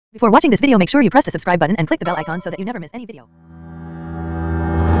Before watching this video, make sure you press the subscribe button and click the bell icon so that you never miss any video.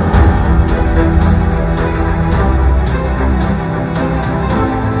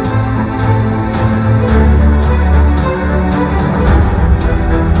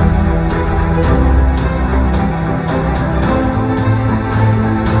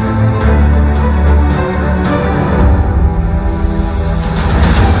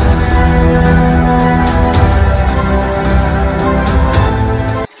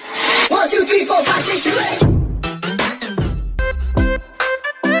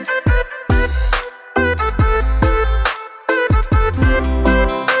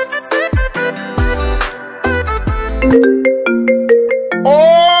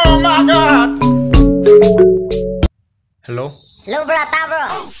 Oh my God! Hello? Hello, bro. Ta, bro.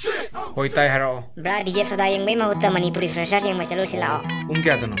 Hoy tay haro. Bro, DJ Soda yang may mahutta Manipuri freshers yang macalo sila.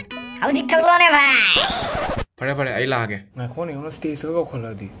 Kya tano? How'd thaglo ne bhai? Pare pare ai la ge. मैं कौन है उन्होंने stage का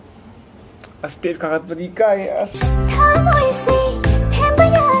खोला दी stage का हाथ पति का है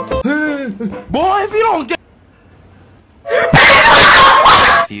Boy, if you don't get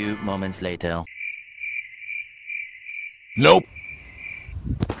A few moments later. Nope.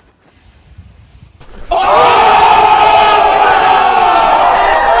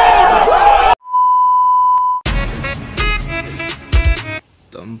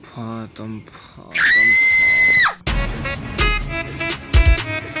 Tampa.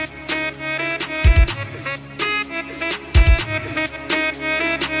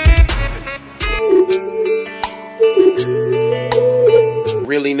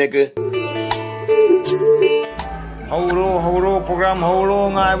 Really, nigga? Horo program horo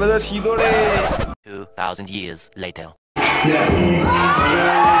ngai bada sidore. 2,000 years later.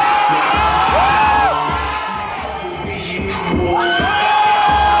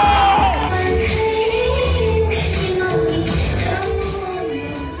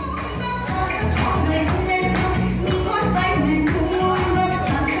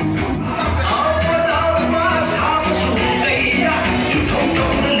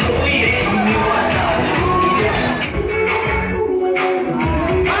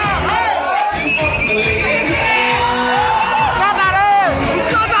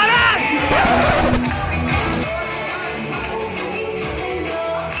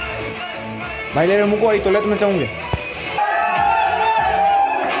 भाई ले मुझको आई टॉयलेट में जाऊंगे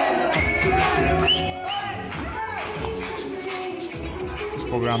This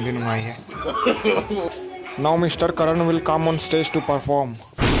program भी नुमाई है. Now Mr. Karan will come on stage to perform.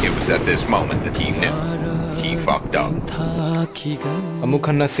 It was at this moment that he knew he fucked up. Amuk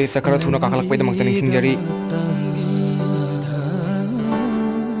Khanna se sakara thuna kakalak pai damak tani singjari.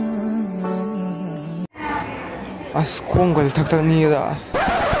 As khong gal thak thak ni da.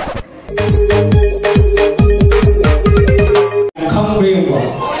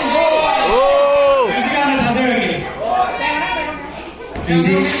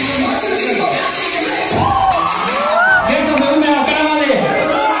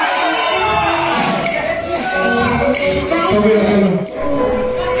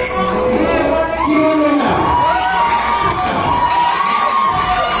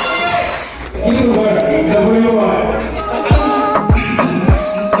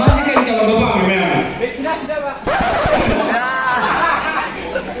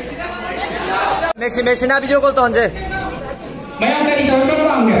 Maxi na video call to anje. मैं करी तो कर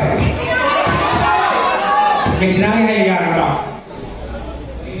पाऊंगा मिश्रा है यार का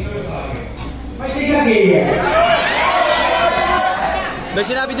पैसा के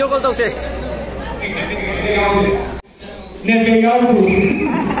Maxi na video call to se. ने पे गाओ तू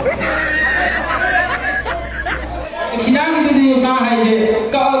मिश्रा की तो ये का है जे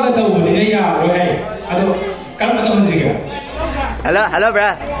का का तो बोले नहीं यार है अतो कल पता मुझे क्या Hello bro.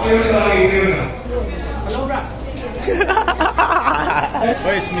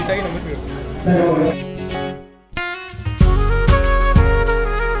 Oi, Smita ini nomor.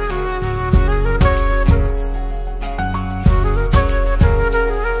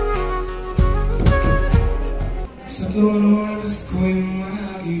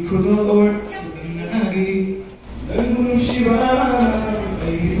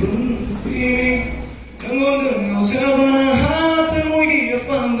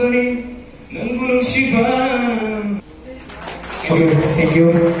 Thank you.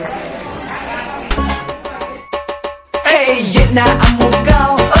 Hey, na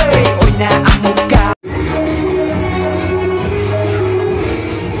amugao, oi na amugao.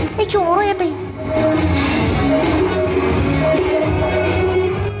 Ay, choro ya tay.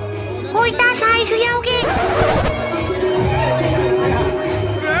 Hoy ta sai suyaw ke.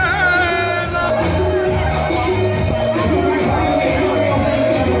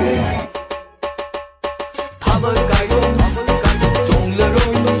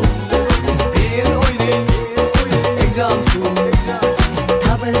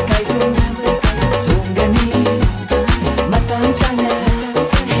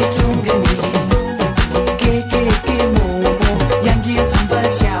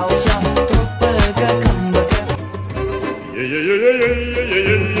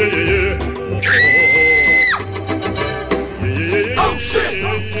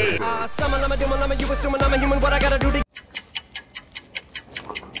 I'm a you assuming I'm a human, what I gotta do to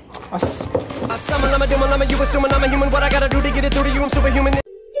I'm a you assuming I'm a human, what I gotta do to get it through to you, I'm superhuman.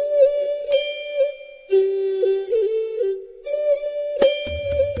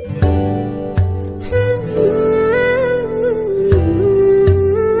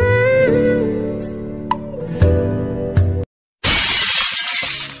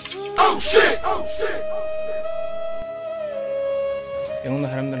 yung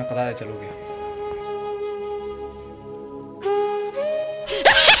naharamdaman na kadaya chalo gaya